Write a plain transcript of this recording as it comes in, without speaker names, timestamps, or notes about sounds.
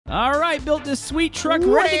All right, built this sweet truck,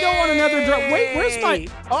 ready to go on another drive. Wait, where's my...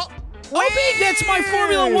 Oh, Obi, that's my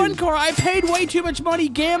Formula 1 car. I paid way too much money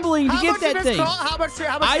gambling to get that thing. How much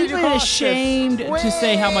I've been ashamed to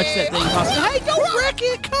say how much that thing cost. Hey, don't wreck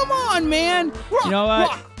it. Come on, man. You know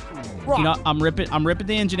what? You know, I'm ripping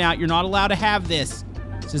the engine out. You're not allowed to have this.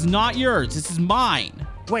 This is not yours. This is mine.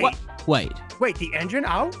 Wait. What? Wait. Wait, the engine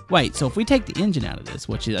out? Wait, so if we take the engine out of this,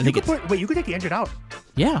 which is I think it's... Wait, you could take the engine out.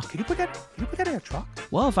 Yeah. Can you put that in a truck?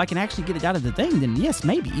 Well, if I can actually get it out of the thing, then yes,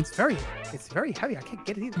 maybe. It's very heavy. I can't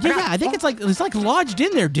get it either. Yeah, I think it's like lodged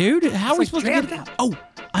in there, dude. How are we supposed to get it out? Oh,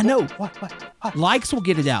 I know. What? Likes will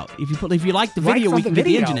get it out. If you like the video, we can get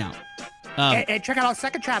the engine out. And check out our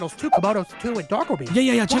second channels too, Camodo 2 and Dark Obi.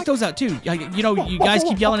 Yeah. Check those out too. You know, you guys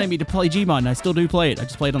keep yelling at me to play Gmod, and I still do play it. I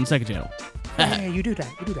just play it on the second channel. Yeah, you do that.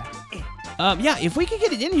 Yeah, if we could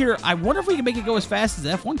get it in here, I wonder if we can make it go as fast as the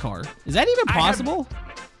F1 car. Is that even possible?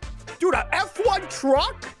 Dude, an F1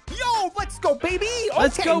 truck? Yo, let's go, baby. Okay,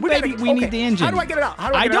 let's go, baby. We need the engine. How do I get it out?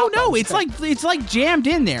 I don't know. It's like jammed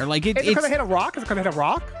in there. Like Is it gonna hit a rock? Is it gonna hit a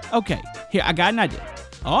rock? Okay, here I got an idea.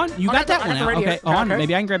 On, you got that one out. Okay, on.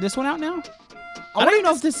 Maybe I can grab this one out now. I don't even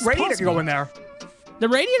know if this is possible. Radiator go in there. The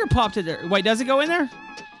radiator popped in there. Wait, does it go in there?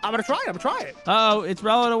 I'm gonna try it. Oh, it's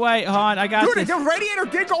rolling away. Hon, I got this. Dude, the radiator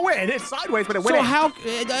did go in. It's sideways, but it went in. So how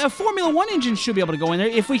a Formula 1 engine should be able to go in there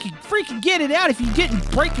if we could freaking get it out? If you didn't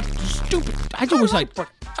break it, stupid. I really just want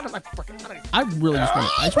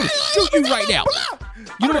to shoot you right now.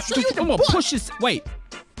 You know what? I'm gonna push this. Wait.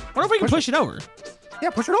 What if we can push it over? Yeah,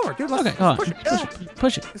 push it over, dude. Okay, push it.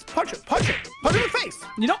 Push it. Just punch it. Punch it in the face.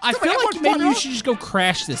 You know, I feel like maybe you should just go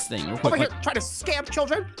crash this thing real quick. Over here, trying to scam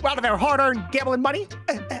children out of their hard-earned gambling money.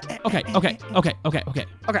 Okay. Okay.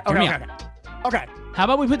 How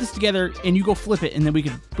about we put this together and you go flip it, and then we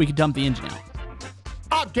could dump the engine out.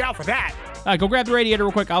 I'm down for that. All right, go grab the radiator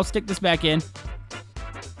real quick. I'll stick this back in.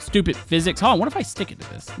 Stupid physics. Hold on, what if I stick it to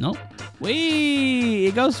this? Nope. Wait,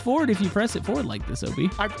 it goes forward if you press it forward like this, Obi.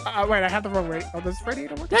 Wait, I have the wrong radiator. Oh, does this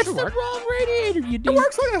radiator work? That's the wrong radiator, you dude. It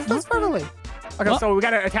works like this. That's perfectly. Okay, well, so we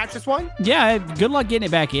gotta attach this one? Yeah, good luck getting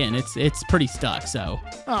it back in. It's pretty stuck, so.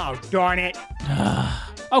 Oh, darn it.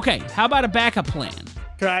 Okay, how about a backup plan?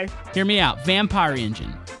 Okay. Hear me out. Vampire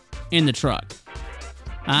engine in the truck.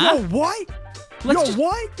 Yo, what?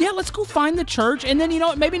 What? Yeah, let's go find the church, and then, you know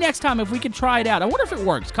what, maybe next time if we could try it out. I wonder if it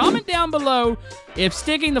works. Comment down below if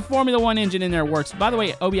sticking the Formula 1 engine in there works. By the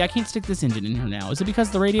way, Obi, I can't stick this engine in here now. Is it because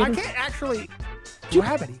of the radiator? I can't actually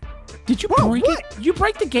have any. Did you break it? Did you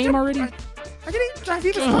break the game already? I didn't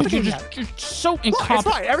even the game yet. You're so incompetent. It's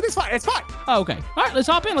fine. Everything's fine. It's fine. Oh, okay. All right, let's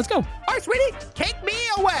hop in. Let's go. All right, sweetie. Take me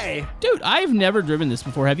away. Dude, I've never driven this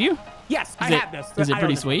before. Have you? Yes, I have this. Is it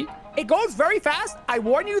pretty sweet? It goes very fast. I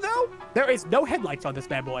warn you, though, there is no headlights on this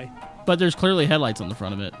bad boy. But there's clearly headlights on the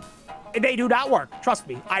front of it. They do not work. Trust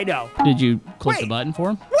me. I know. Did you click the button for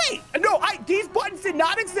them? Wait. No, these buttons did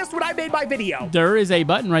not exist when I made my video. There is a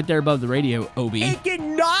button right there above the radio, Obi. It did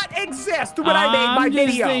not exist when I made my video. I'm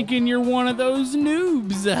just thinking you're one of those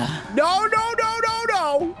noobs. No.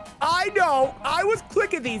 I know. I was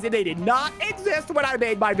clicking these, and they did not exist when I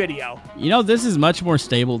made my video. You know, this is much more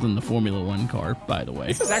stable than the Formula 1 car, by the way.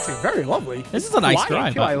 This is actually very lovely. This is a nice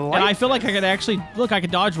drive. And I feel like I could actually, look, I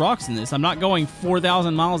could dodge rocks in this. I'm not going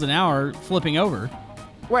 4,000 miles an hour flipping over.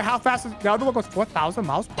 Wait, how fast is the other one? Goes 4,000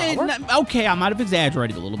 miles per hour? Okay, I might have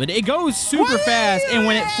exaggerated a little bit. It goes super fast, and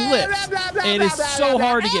when it flips, it is so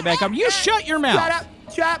hard to get back up. You shut your mouth.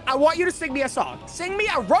 Shut up. I want you to sing me a song. Sing me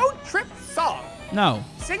a road trip song. No.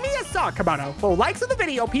 Sing me a song, Camodo. For likes of the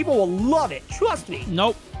video, people will love it. Trust me.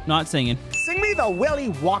 Nope, not singing. Sing me the Willy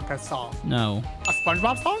Wonka song. No. A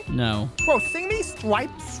SpongeBob song? No. Bro, sing me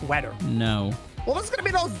Striped Sweater. No. Well, this is going to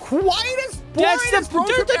be the quietest, boringest road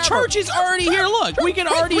trip the church is already here. Look, we can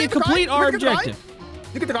already complete our objective.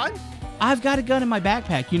 You get the gun? I've got a gun in my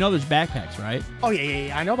backpack. You know there's backpacks, right? Oh,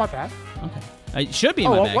 yeah. I know about that. Okay. It should be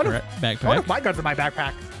in my backpack. What if my gun's in my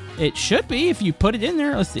backpack? It should be if you put it in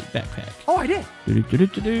there. Let's see, backpack. Oh, I did.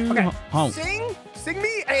 Okay. Home. Sing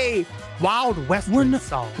me a Wild West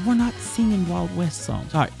song. We're not singing Wild West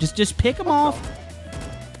songs. All right, just pick them off.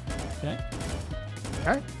 Okay.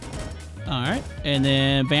 All right, and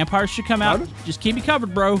then vampires should come out. Just keep me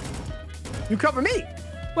covered, bro. You cover me.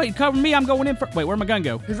 Wait, cover me. I'm going in for. Wait, where'd my gun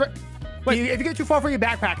go? Wait, if you get too far from your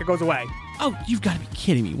backpack, it goes away. Oh, you've got to be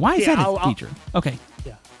kidding me. Why is that a feature? Okay.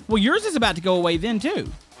 Yeah. Well, yours is about to go away then too.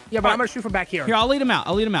 Yeah, but I'm going to shoot from back here. Here, I'll lead him out.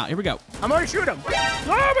 Here we go. I'm going to shoot him. Oh,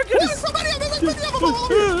 my goodness. I'm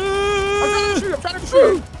trying to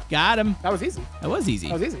shoot. Got him. That was easy.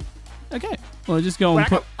 Okay. Well, just go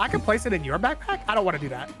and I can place it in your backpack? I don't want to do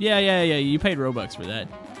that. Yeah. You paid Robux for that.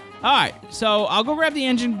 All right, so I'll go grab the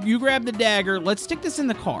engine. You grab the dagger. Let's stick this in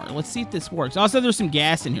the car. Let's see if this works. Also, there's some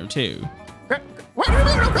gas in here, too. Shoot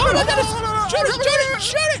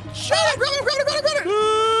it!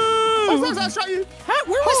 I shot you.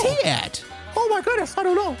 Where was he at? Oh my goodness, I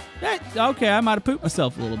don't know. Okay, I might have pooped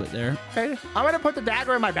myself a little bit there. Okay, I'm gonna put the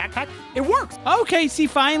dagger in my backpack. It works. Okay, see,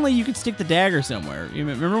 finally you could stick the dagger somewhere. You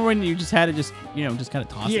remember when you just had to just kind of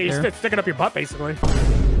toss it there? Yeah, you stick it up your butt, basically.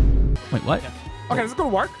 Wait, what? Yeah. Okay, this is gonna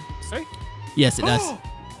work. See? Yes, it does.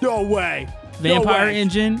 No way. Vampire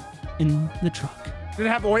engine in the truck. Did it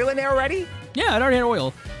have oil in there already? Yeah, it already had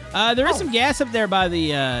oil. There is some gas up there by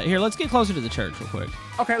the, here, let's get closer to the church real quick.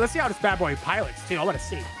 Okay, let's see how this bad boy pilots, too. I want to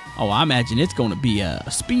see. Oh, I imagine it's going to be a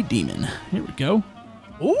speed demon. Here we go.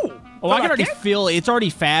 Ooh. Oh, I can already feel it's already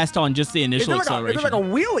fast on just the initial acceleration. It's like a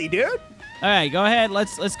wheelie, dude. All right, go ahead.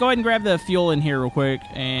 Let's go ahead and grab the fuel in here real quick.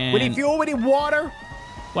 And we need fuel. We need water.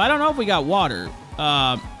 Well, I don't know if we got water.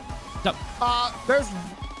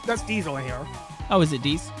 There's diesel in here. Oh, is it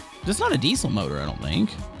diesel? That's not a diesel motor, I don't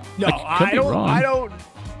think. No, I don't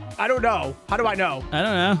know. How do I know? I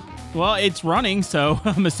don't know. Well, it's running, so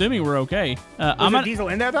I'm assuming we're okay. Is there diesel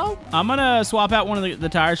in there, though? I'm going to swap out one of the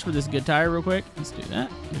tires for this good tire real quick. Let's do that.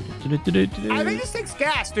 I think this takes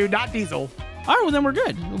gas, dude, not diesel. All right, well, then we're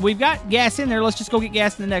good. We've got gas in there. Let's just go get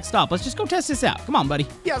gas in the next stop. Let's just go test this out. Come on, buddy.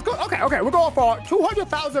 Yeah, let's go. Okay. We're going for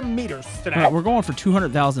 200,000 meters today. All right, we're going for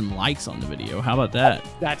 200,000 likes on the video. How about that?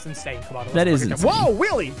 That's insane. Come on. That is insane. Whoa,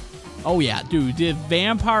 wheelie. Oh, yeah, dude. The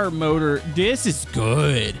vampire motor, this is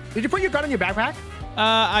good. Did you put your gun in your backpack?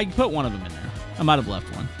 I put one of them in there. I might have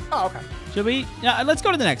left one. Oh, okay. Should we? Yeah, let's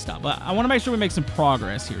go to the next stop. I want to make sure we make some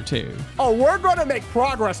progress here, too. Oh, we're going to make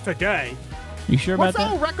progress today. You sure about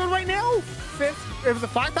that? What's our record right now? It was a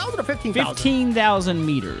 5,000 or 15,000? 15,000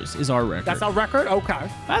 meters is our record. That's our record? Okay.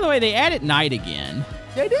 By the way, they added night again.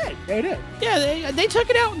 They did. Yeah, they took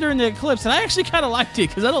it out during the eclipse, and I actually kind of liked it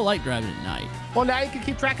because I don't like driving at night. Well, now you can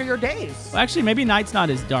keep track of your days. Well, actually, maybe night's not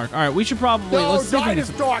as dark. All right, we should probably... No, night is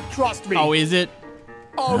dark, trust me. Oh, is it?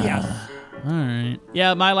 Oh, yes. All right.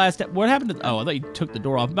 Yeah, my last... What happened to... Oh, I thought you took the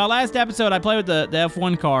door off. My last episode, I played with the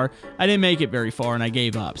F1 car. I didn't make it very far, and I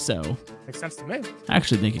gave up, so... Makes sense to me. I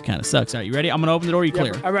actually think it kind of sucks. All right, you ready? I'm going to open the door. You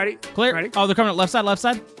clear? I'm ready. Clear? Ready. Oh, they're coming up left side, left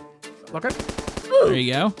side. Okay. There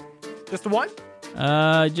you go. Just the one?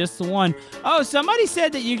 Just the one. Oh, somebody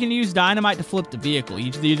said that you can use dynamite to flip the vehicle.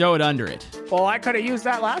 You throw it under it. Well, I could have used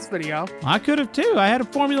that last video. I could have too. I had a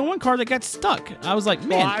Formula 1 car that got stuck. I was like,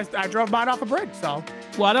 man. Well, I drove mine off a bridge, so.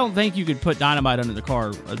 Well, I don't think you could put dynamite under the car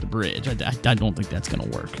at the bridge. I don't think that's going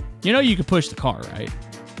to work. You know you could push the car, right?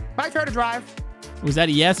 My turn to drive. Was that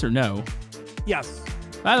a yes or no? Yes.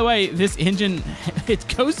 By the way, this engine, it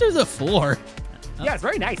goes through the floor. Yeah, it's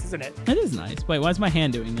very nice, isn't it? It is nice. Wait, why is my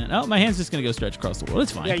hand doing that? Oh, my hand's just going to go stretch across the world.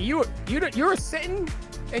 It's fine. Yeah, you were sitting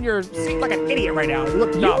in your seat like an idiot right now.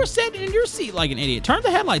 You were sitting in your seat like an idiot. Turn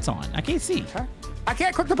the headlights on. I can't see. Okay. I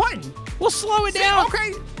can't click the button. Well, slow it down.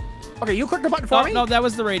 Okay, you click the button for me? No, that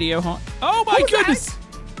was the radio. Huh? Oh, my goodness. That?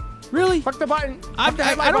 Really? Click the button. I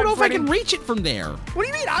don't know if I can reach it from there. What do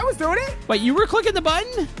you mean? I was doing it. Wait, you were clicking the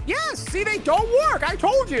button? Yes. See, they don't work. I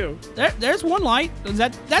told you. There's one light.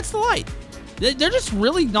 That's the light. They're just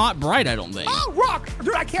really not bright, I don't think. Oh, rock!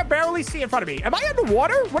 Dude, I can't barely see in front of me. Am I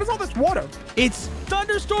underwater? What is all this water? It's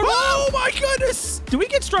thunderstorm. Oh, my goodness. Do we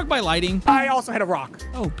get struck by lightning? I also hit a rock.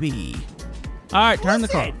 Oh, B. All right, turn the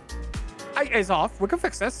car. It's off. We can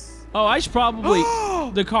fix this. Oh, I should probably...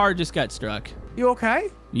 The car just got struck. You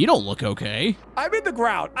okay? You don't look okay. I'm in the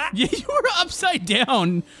ground. You were upside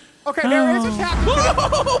down. Okay, there is a tap.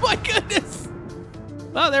 Oh, my goodness.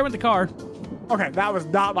 Oh, there went the car. Okay, that was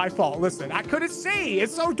not my fault. Listen, I couldn't see.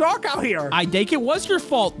 It's so dark out here. I think it was your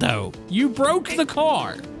fault, though. You broke the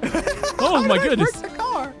car. Oh, my goodness. Break the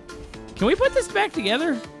car? Can we put this back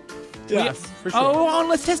together? Yes, for sure. Oh,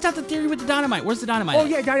 let's test out the theory with the dynamite. Where's the dynamite? Oh,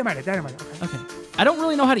 yeah, dynamite. Okay. I don't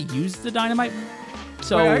really know how to use the dynamite.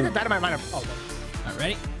 So. Wait, I think the dynamite might have. Oh, all right,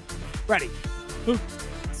 ready? Ready. Ooh.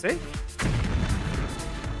 See?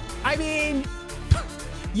 I mean,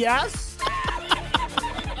 yes.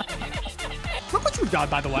 Look what you've done,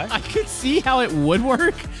 by the way. I could see how it would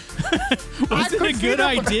work. Was it a good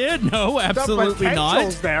idea? No, absolutely not.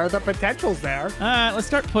 The potential's there. All right, let's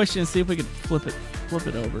start pushing and see if we can flip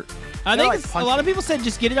it over. I think a lot of people said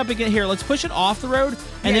just get it up again. Here, let's push it off the road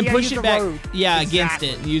and then push it back. Yeah, against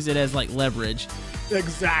it and use it as like leverage.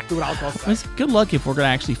 Exactly what I was going to say. Good luck if we're going to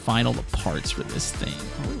actually find all the parts for this thing.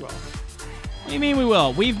 We will. What do you mean we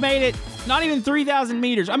will? We've made it not even 3,000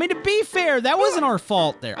 meters. I mean, to be fair, that wasn't our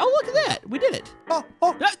fault there. Oh, look at that. We did it. Oh.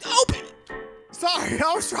 Open. Sorry,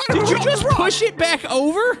 I was trying to Did you just push it back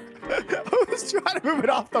over? I was trying to move it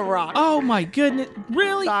off the rock. Oh my goodness.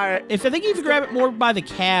 Really? Sorry. I think if you grab it more by the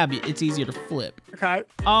cab, it's easier to flip. Okay.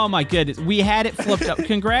 Oh my goodness. We had it flipped up.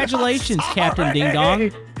 Congratulations, Captain Ding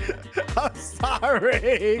Dong. I'm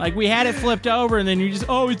sorry. Like we had it flipped over and then you just,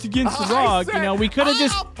 oh, it's against the rock. You know, we could have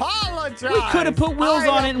just, apologize. we could have put wheels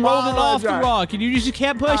on it and rolled it off the rock and you just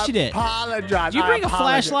kept pushing it. Apologize. Did you bring a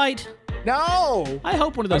flashlight? No. I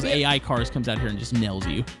hope one of those AI cars comes out here and just nails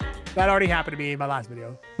you. That already happened to me in my last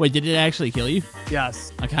video. Wait, did it actually kill you?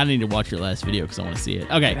 Yes. I kind of need to watch your last video because I want to see it.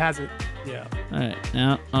 Okay. It hasn't. Yeah. All right.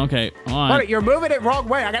 Now, okay. On. Wait, you're moving it wrong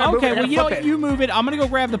way. I gotta move it. Okay, well, you know what? You move it. I'm gonna go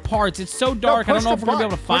grab the parts. It's so dark. I don't know if we're gonna be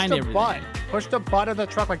able to find everything. Push the butt of the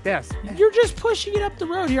truck like this. You're just pushing it up the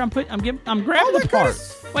road here. I'm grabbing the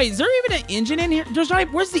parts. Wait, is there even an engine in here? There's not.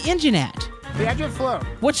 Where's the engine at? The engine flew.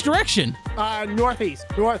 Which direction? Northeast.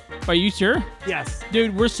 North. Are you sure? Yes.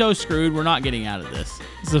 Dude, we're so screwed. We're not getting out of this.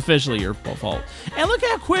 It's officially your fault. And look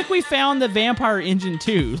how quick we found the vampire engine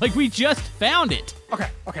too. Like we just found it.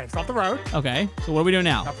 Okay, stop the road. Okay, so what do we do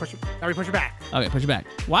now? Now we push it back. Okay, push it back.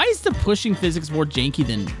 Why is the pushing physics more janky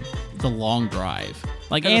than the long drive?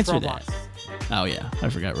 Like, answer that. Oh, yeah, I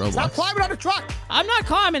forgot Roblox. Stop climbing on the truck. I'm not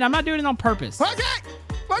climbing. I'm not doing it on purpose. Okay.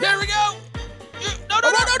 There we go. No.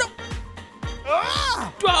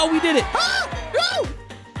 Ah! Oh, we did it. Ah! No!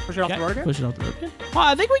 Push it off the road again? Push it off the road again. Well,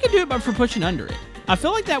 I think we can do it but for pushing under it. I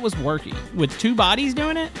feel like that was working. With two bodies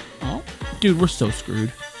doing it? Oh, dude, we're so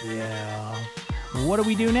screwed. Yeah. What do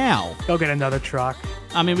we do now? Go get another truck.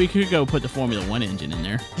 I mean, we could go put the Formula 1 engine in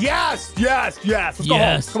there. Yes. Let's go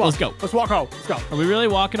home. Come on. Let's go. Let's walk home. Let's go. Are we really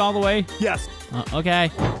walking all the way? Yes. Okay.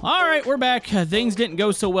 All right, we're back. Things didn't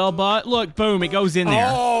go so well, but look, boom, it goes in there.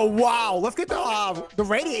 Oh, wow. Let's get the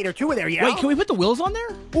radiator, too, in there, yeah? Wait, can we put the wheels on there?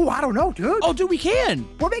 Oh, I don't know, dude. Oh, dude, we can.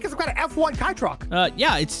 We're making some kind of F1 Kai truck.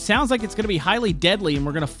 Yeah, it sounds like it's going to be highly deadly, and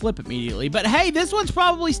we're going to flip immediately. But, hey, this one's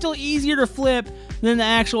probably still easier to flip than the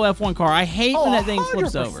actual F1 car. I hate when that thing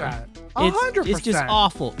flips over. 100%. It's just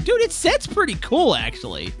awful. Dude, it sets pretty cool,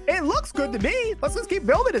 actually. It looks good to me. Let's just keep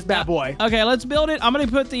building this bad boy. Okay, let's build it. I'm going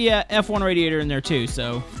to put the F1 radiator in there, too,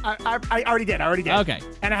 so. I already did. Okay.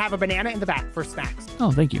 And I have a banana in the back for snacks.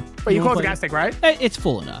 Oh, thank you. But you close the gas tank, right? It's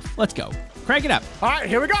full enough. Let's go. Crank it up. All right,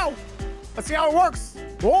 here we go. Let's see how it works.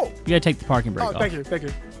 Whoa. You got to take the parking brake off. Thank you.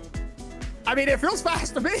 I mean, it feels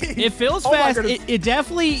fast to me. It feels fast. It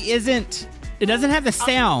definitely isn't. It doesn't have the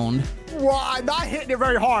sound. Well, I'm not hitting it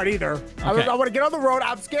very hard either. Okay. I want to get on the road.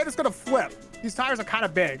 I'm scared it's going to flip. These tires are kind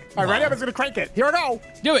of big. All right, ready? I'm just going to crank it. Here I go.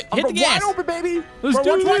 Do it. Hit the gas. Wide open, baby. Let's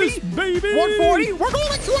do this, baby. 140. We're going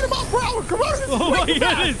like 200 miles per hour. Come on. Oh, my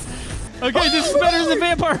goodness. Okay, this is better than the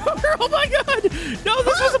vampire. Oh, my God. No,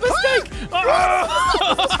 this was a mistake. Hold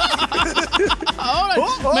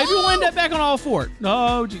on. Maybe we'll end up back on all four.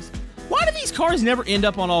 Oh, jeez. Why do these cars never end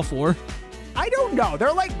up on all four? I don't know.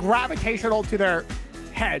 They're like gravitational to their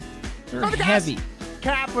head. They're heavy.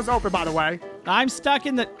 Cap was open, by the way. I'm stuck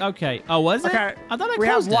in the... Okay. Oh, was it? Okay. I thought I closed We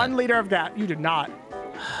have it. 1 liter of gas. You did not.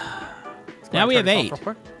 Now we have 8.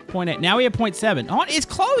 0.8. Now we have 0.7. Oh, it's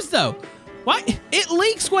closed, though. Why? It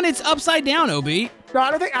leaks when it's upside down, OB. No,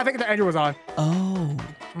 I think the engine was on. Oh.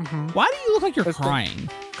 Why do you look like you're crying?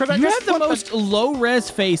 Because you have the most low-res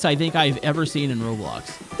face I think I've ever seen in Roblox.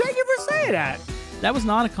 Thank you for saying that. That was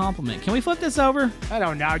not a compliment. Can we flip this over? I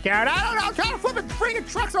don't know, Dad. I don't know. I'm trying to flip it, freaking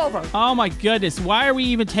trucks over. Oh, my goodness. Why are we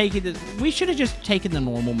even taking this? We should have just taken the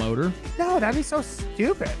normal motor. No, that'd be so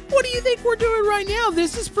stupid. What do you think we're doing right now?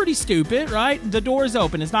 This is pretty stupid, right? The door's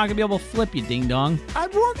open. It's not going to be able to flip you, ding-dong.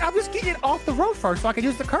 I'm just getting it off the road first so I can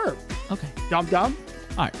use the curb. Okay. Dumb.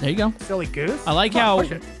 All right, there you go. Silly goose. I like how,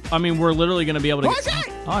 I mean, we're literally going to be able to Push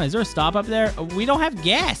it! Oh, is there a stop up there? We don't have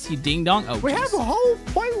gas, you ding-dong. Oh, we have a whole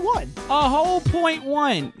 0.1. A whole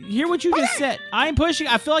 0.1. Hear what you just said. I'm pushing.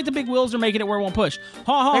 I feel like the big wheels are making it where it won't push.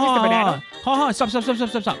 Stop.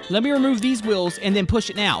 Let me remove these wheels and then push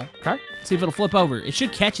it now. Okay. See if it'll flip over. It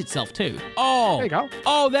should catch itself, too. Oh. There you go.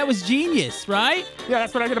 Oh, that was genius, right? Yeah,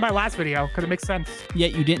 that's what I did in my last video, because it makes sense.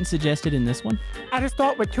 Yet you didn't suggest it in this one? I just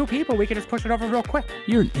thought with 2 people, we could just push it over real quick.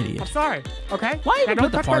 You're an idiot. I'm sorry, okay? Why even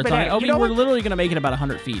put the parts on it? Obi, we're literally going to make it about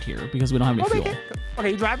 100 feet here because we don't have any fuel.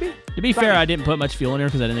 Okay, you drive me? To be fair, I didn't put much fuel in here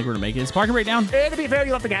because I didn't think we were going to make it. Is parking brake down? To be fair,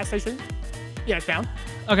 you left the gas station. Yeah, it's down.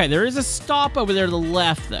 Okay, there is a stop over there to the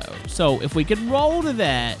left, though. So if we could roll to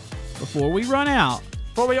that before we run out.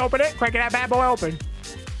 Before we open it, crank that bad boy open.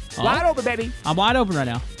 Wide open, baby. I'm wide open right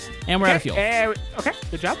now. And we're out of fuel. Okay,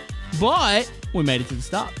 good job. But we made it to the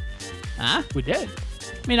stop. Huh? We did.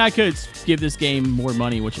 I mean, I could give this game more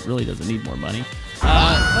money, which it really doesn't need more money.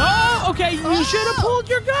 Okay. You should have pulled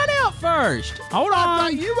your gun out first. Hold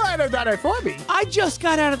on. You might have done it for me. I just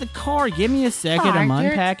got out of the car. Give me a second. I'm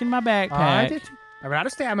unpacking my backpack. I ran out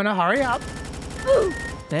of stamina. Hurry up.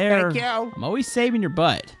 There. Thank you. I'm always saving your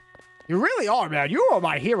butt. You really are, man. You are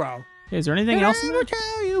my hero. Okay, is there anything else in there?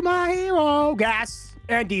 Tell you my hero. Gas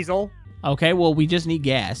and diesel. Okay, well, we just need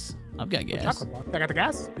gas. I've got gas. I got the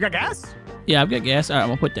gas. You got gas? Yeah, I've got gas. All right, I'm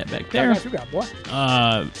going to put that back there. You got, boy.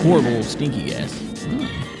 Horrible, stinky gas.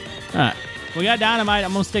 All right. We got dynamite.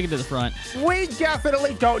 I'm going to stick it to the front. We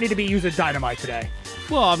definitely don't need to be using dynamite today.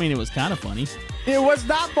 Well, I mean, it was kind of funny. It was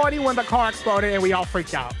not funny when the car exploded and we all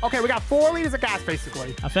freaked out. Okay, we got 4 liters of gas,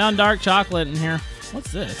 basically. I found dark chocolate in here.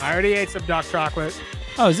 What's this? I already ate some dark chocolate.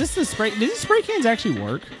 Oh, is this the spray? Do these spray cans actually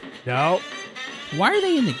work? No. Why are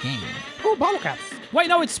they in the game? Oh, bottle caps. Wait,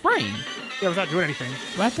 no, it's spraying. Yeah, it's not doing anything.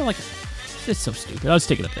 Do I have to, like... It's so stupid. I'll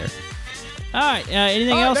stick it up there. All right,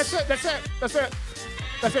 anything else?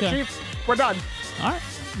 That's it, Chief. We're done. All right.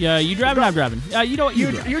 Yeah, you driving, I'm driving. You know what?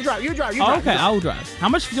 You drive. You drive. Oh, okay, I'll drive. How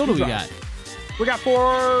much fuel do we got? We got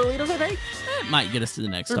 4 liters, I think. That might get us to the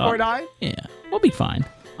next stop. 3.9? Yeah, we'll be fine.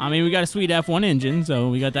 I mean, we got a sweet F1 engine, so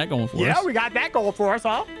we got that going for us. Yeah, we got that going for us,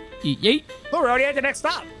 huh? Yeet. Look, we're already at the next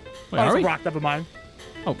stop. Wait, are we? Rock, never mind.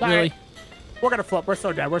 Oh, really? Right. We're gonna flip. We're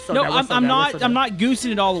so dead. We're so dead. No, I'm not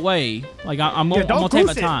goosing it all the way. Like I'm gonna take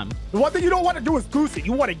my time. The one thing you don't want to do is goose it.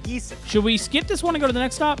 You want to geese it. Should we skip this one and go to the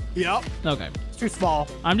next stop? Yep. Okay. It's too small.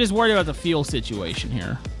 I'm just worried about the fuel situation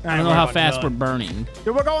here. I don't know how fast we're burning.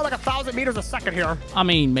 Dude, we're going like 1,000 meters a second here. I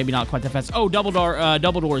mean, maybe not quite that fast. Oh, double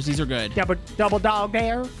doors. These are good. Yeah, but double dog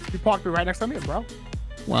there. You parked me right next to me, bro.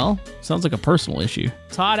 Well, sounds like a personal issue.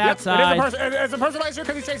 It's hot outside. It's a personal issue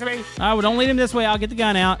because he's chasing me. All right, well, don't lead him this way. I'll get the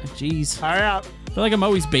gun out. Jeez. Hurry up. I feel like I'm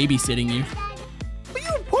always babysitting you. But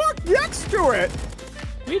you parked next to it.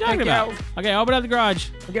 What are you talking about? Okay, open up the garage.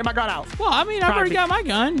 I'm getting my gun out. Well, I mean, I've already got my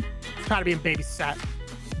gun. Trying to be in babysat.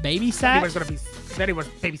 Babysat? Anyone's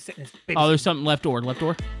babysitting. Oh, there's something left door. Left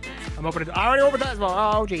door. I'm opening it. I already opened that as well.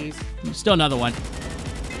 Oh, jeez. Still another one.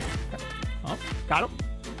 Oh, got him.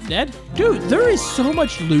 Dead? Dude, there is so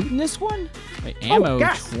much loot in this one. Wait, ammo. Oh,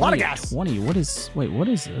 gas. 20, a lot of gas. 20. What is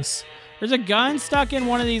this? There's a gun stuck in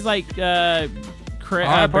one of these, like, barrels.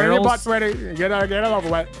 Put your butts ready. Get it over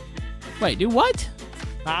with. Wait, do what?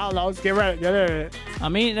 I don't know. Let's get ready. Get it.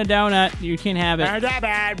 I'm eating a donut. You can't have it. That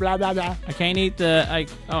bad. Blah, blah, blah. I can't eat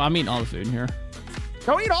I'm eating all the food in here.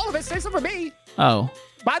 Don't eat all of it. Save some for me. Oh.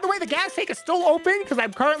 By the way, the gas tank is still open because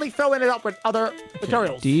I'm currently filling it up with other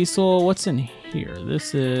materials. Diesel. What's in here?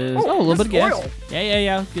 This is... a little bit of gas. Oil.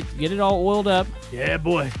 Yeah. Get it all oiled up. Yeah,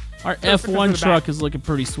 boy. Our F1 truck is looking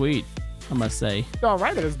pretty sweet, I must say. All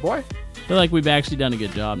right, it is, boy. I feel like we've actually done a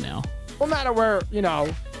good job now. Well, now that we're,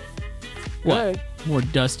 what? We're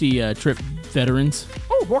Dusty Trip veterans.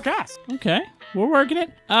 Oh, more gas. Okay. We're working it.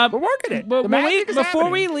 We're working it. But before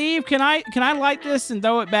we leave, can I light this and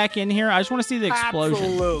throw it back in here? I just want to see the explosion.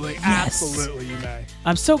 Absolutely. Yes. Absolutely, you may.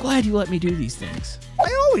 I'm so glad you let me do these things. I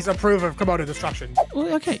always approve of Camodo destruction.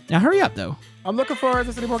 Well, okay. Now hurry up, though. I'm looking for,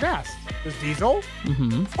 is there any more gas? There's diesel.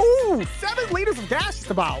 Mm-hmm. Ooh, 7 liters of gas just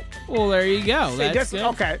about. Well, there you go. That's good.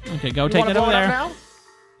 Okay. Okay, go take it over there. Now?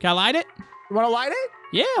 Can I light it? You want to light it?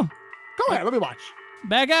 Yeah. Go ahead. Let me watch.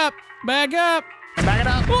 Back up. Back up. Back it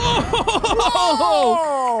up.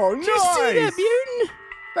 Oh, nice. Did you see that, Mutant?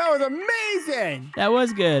 That was amazing. That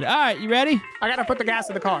was good. All right, you ready? I got to put the gas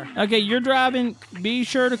in the car. Okay, you're driving. Be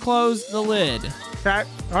sure to close the lid. Okay.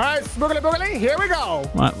 All right, spoogly boogly. Here we go.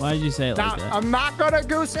 Why did you say it like that? I'm not going to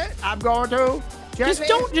goose it. I'm going to...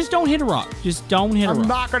 Just don't hit a rock. Just don't hit a rock. I'm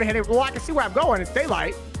not going to hit it. Well, I can see where I'm going. It's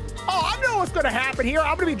daylight. Oh, I know what's going to happen here.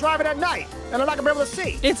 I'm going to be driving at night, and I'm not going to be able to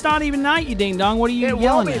see. It's not even night, you ding-dong. What are you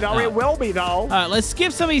yelling at? It will be, though. All right, let's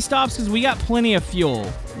skip some of these stops because we got plenty of fuel.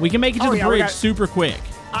 We can make it to the bridge super quick.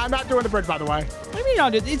 I'm not doing the bridge, by the way. What do you mean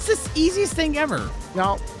not doing it? It's the easiest thing ever.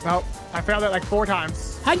 No. I failed it like 4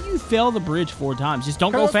 times. How do you fail the bridge 4 times? Just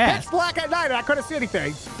don't go fast. It was pitch black at night, and I couldn't see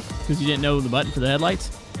anything. Because you didn't know the button for the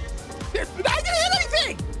headlights? I didn't hit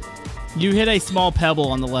anything! You hit a small pebble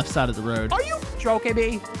on the left side of the road. Are you joking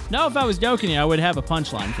me? No, if I was joking you, I would have a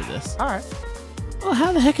punchline for this. All right. Well,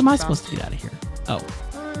 how the heck am I supposed to get out of here? Oh.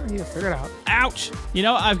 You figure it out. Ouch! You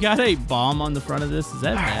know, I've got a bomb on the front of this. Is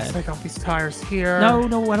that bad? Let's take off these tires here.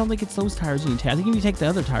 No, I don't think it's those tires you need to take. I think you need to take the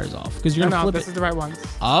other tires off because you're gonna flip it. This is the right ones.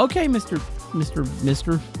 Okay, Mister. Let's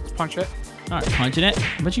punch it. All right, punching it.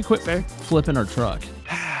 But you quit flipping our truck.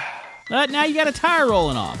 Now you got a tire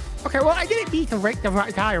rolling off. Okay, well, I didn't mean to make the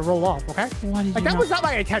right tire roll off, okay? Why did you that was not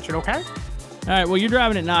my intention, okay? All right, well, you're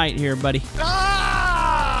driving at night here, buddy.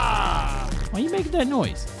 Ah! Why are you making that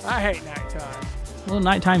noise? I hate nighttime. Well,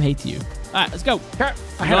 nighttime hates you. All right, let's go. Okay.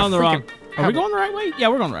 We're going the wrong. Are we going the right way? Yeah,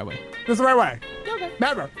 we're going the right way. This is the right way. Okay.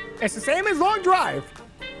 Remember, it's the same as long drive.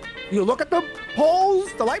 You look at the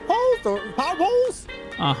poles, the light poles, the power poles,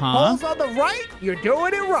 Holes on the right, you're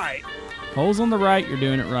doing it right. Holes on the right, you're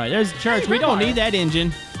doing it right. There's the church. We don't need that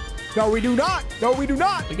engine. No, we do not. No, we do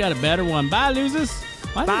not. We got a better one. Bye, losers.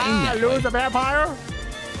 Bye, loser vampire.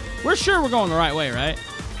 We're sure we're going the right way, right?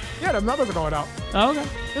 Yeah, the numbers are going out. Oh, okay.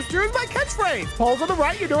 Just use my catchphrase. Holes on the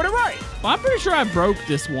right, you're doing it right. Well, I'm pretty sure I broke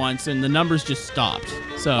this once and the numbers just stopped.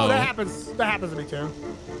 So. Oh, that happens. That happens to me too.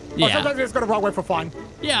 Yeah. Or sometimes it's going the wrong way for fun.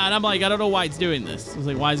 Yeah, and I'm like, I don't know why it's doing this. I was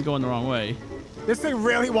like, why is it going the wrong way? This thing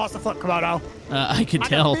really wants to flip, Camodo. I could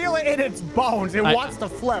tell. I can feel it in its bones. It wants to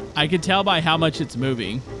flip. I could tell by how much it's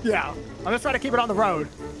moving. Yeah. I'm just trying to keep it on the road.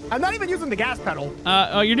 I'm not even using the gas pedal.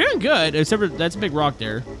 Oh, you're doing good. Except for that's a big rock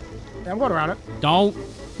there. Yeah, I'm going around it. Don't.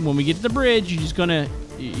 When we get to the bridge, you're gonna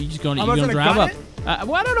drive up.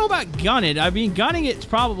 Well, I don't know about gun it. I mean, gunning it's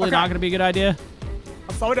probably not gonna be a good idea.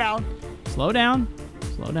 I'm slowing down. Slow down.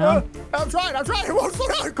 Slow down. I'm trying. It won't slow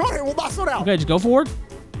down. Go ahead. It will not slow down. Okay, just go forward.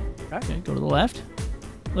 Okay, go to the left.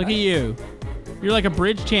 Look at you. You're like a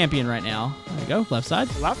bridge champion right now. There you go. Left side.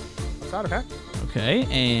 Left side. Okay. Okay,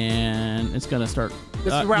 and it's gonna start.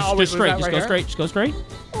 This is where I always just straight. Just go straight. Just go straight.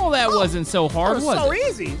 Oh, that wasn't so hard, was it? That was so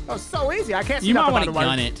easy. That was so easy. I can't see you nothing. You might want to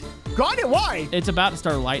gun it. Gun it? Why? It's about to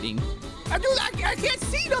start lighting. I can't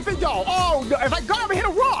see nothing, though. Oh, no, if I gun it, I'm gonna hit a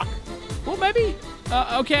rock. Well, maybe.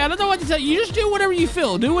 Okay, I don't know what to tell you. You just do whatever you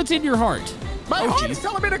feel. Do what's in your heart. My heart is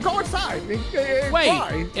telling me to go inside. Wait,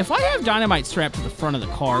 why? If I have dynamite strapped to the front of the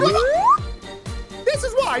car... This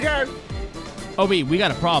is why, yeah. Obi, we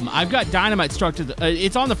got a problem. I've got dynamite struck to the...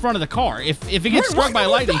 it's on the front of the car. If it gets struck by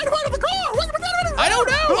lightning... Dynamite on the car? I don't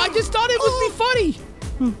know. I just thought it would be funny.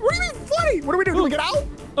 What do you mean funny? What do we do? Do we get out?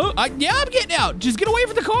 Yeah, I'm getting out. Just get away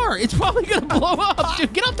from the car. It's probably going to blow up.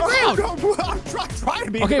 Dude, get off the ground. I'm trying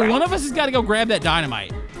to be. Okay, one of us has got to go grab that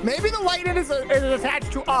dynamite. Maybe the lightning is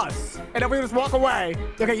attached to us, and then we just walk away.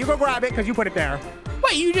 Okay, you go grab it because you put it there.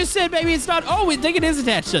 Wait, you just said maybe it's not. Oh, I think it is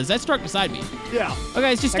attached to us. That struck beside me. Yeah. Okay,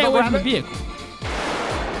 let's just stay away from the vehicle.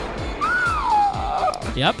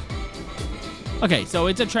 Yep. Okay, so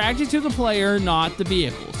it's attracted to the player, not the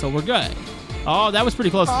vehicle. So we're good. Oh, that was pretty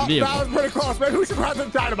close to the vehicle. That was pretty close, man. Who should grab the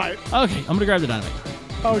dynamite? Okay, I'm gonna grab the dynamite.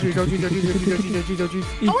 Oh, jeez, oh, jeez, oh, jeez, oh, jeez, oh, jeez, oh,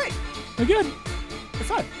 jeez. Oh, wait. We're good. What's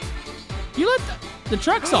that? You let the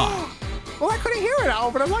truck's off. Well, I couldn't hear it out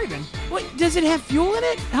over the lightning. Wait, does it have fuel in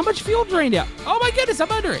it? How much fuel drained out? Oh, my goodness,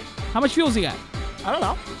 I'm under it. How much fuel's he got? I don't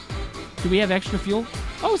know. Do we have extra fuel?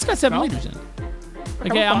 Oh, it's got 7 liters in it.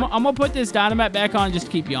 Okay, I'm gonna put this dynamite back on just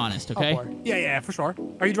to keep you honest, okay? Oh, yeah, for sure.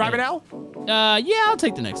 Are you driving now? Yeah, I'll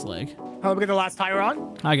take the next leg. Let me get the last tire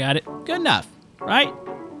on. I got it. Good enough, right?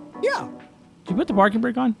 Yeah. Did you put the parking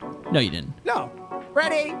brake on? No, you didn't. No.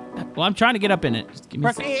 Ready? Well, I'm trying to get up in it. Just give me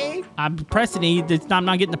Press E. I'm pressing E. I'm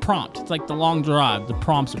not getting the prompt. It's like the long drive. The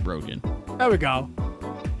prompts are broken. There we go.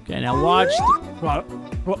 Okay, now watch. What?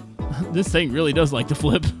 This thing really does like to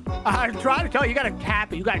flip. I'm trying to tell you, you gotta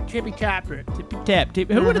tap it. You gotta tippy tap it. Tippy tap, tip.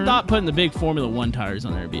 Who would have thought putting the big Formula 1 tires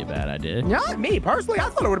on there would be a bad idea? Not me, personally. I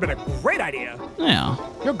thought it would have been a great idea. Yeah.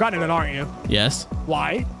 You're gunning it, aren't you? Yes.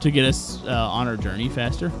 Why? To get us on our journey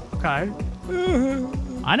faster. Okay.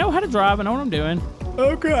 I know how to drive. I know what I'm doing.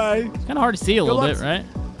 Okay. It's kind of hard to see a little bit, right?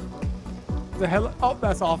 The hell? Oh,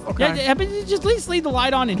 that's off. Okay. Yeah, but just at least leave the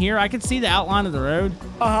light on in here. I can see the outline of the road.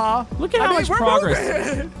 Look at how much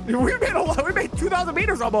progress. We made a lot. We made 2,000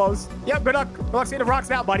 meters almost. Yeah, good luck. Good luck seeing the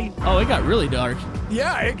rocks now, buddy. Oh, it got really dark.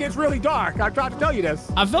 Yeah, it gets really dark. I tried to tell you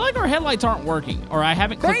this. I feel like our headlights aren't working, or I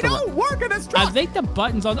haven't clicked They don't work in this truck. I think the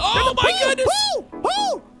buttons on. Oh my goodness!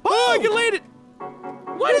 Oh, I can land it.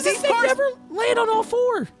 Why does this thing never land on all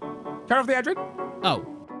four? Turn off the engine. Oh,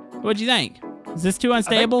 what'd you think? Is this too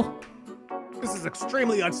unstable? This is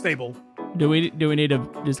extremely unstable. Do we need to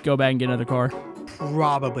just go back and get another car?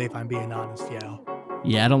 Probably, if I'm being honest, yeah.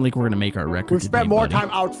 Yeah, I don't think we're gonna make our record. We've spent more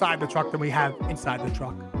time outside the truck than we have inside the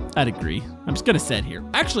truck. I'd agree. I'm just gonna sit here.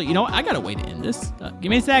 Actually, you know what? I got a way to end this.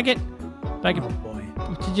 Give me a second. If I can. Oh boy.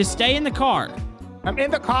 Just stay in the car. I'm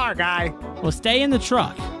in the car, guy. Well, stay in the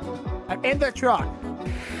truck. I'm in the truck.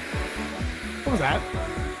 What was that?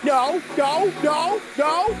 No.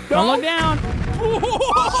 Don't look down.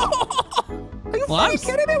 Are you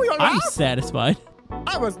kidding me? I'm satisfied.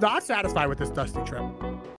 I was not satisfied with this Dusty Trip.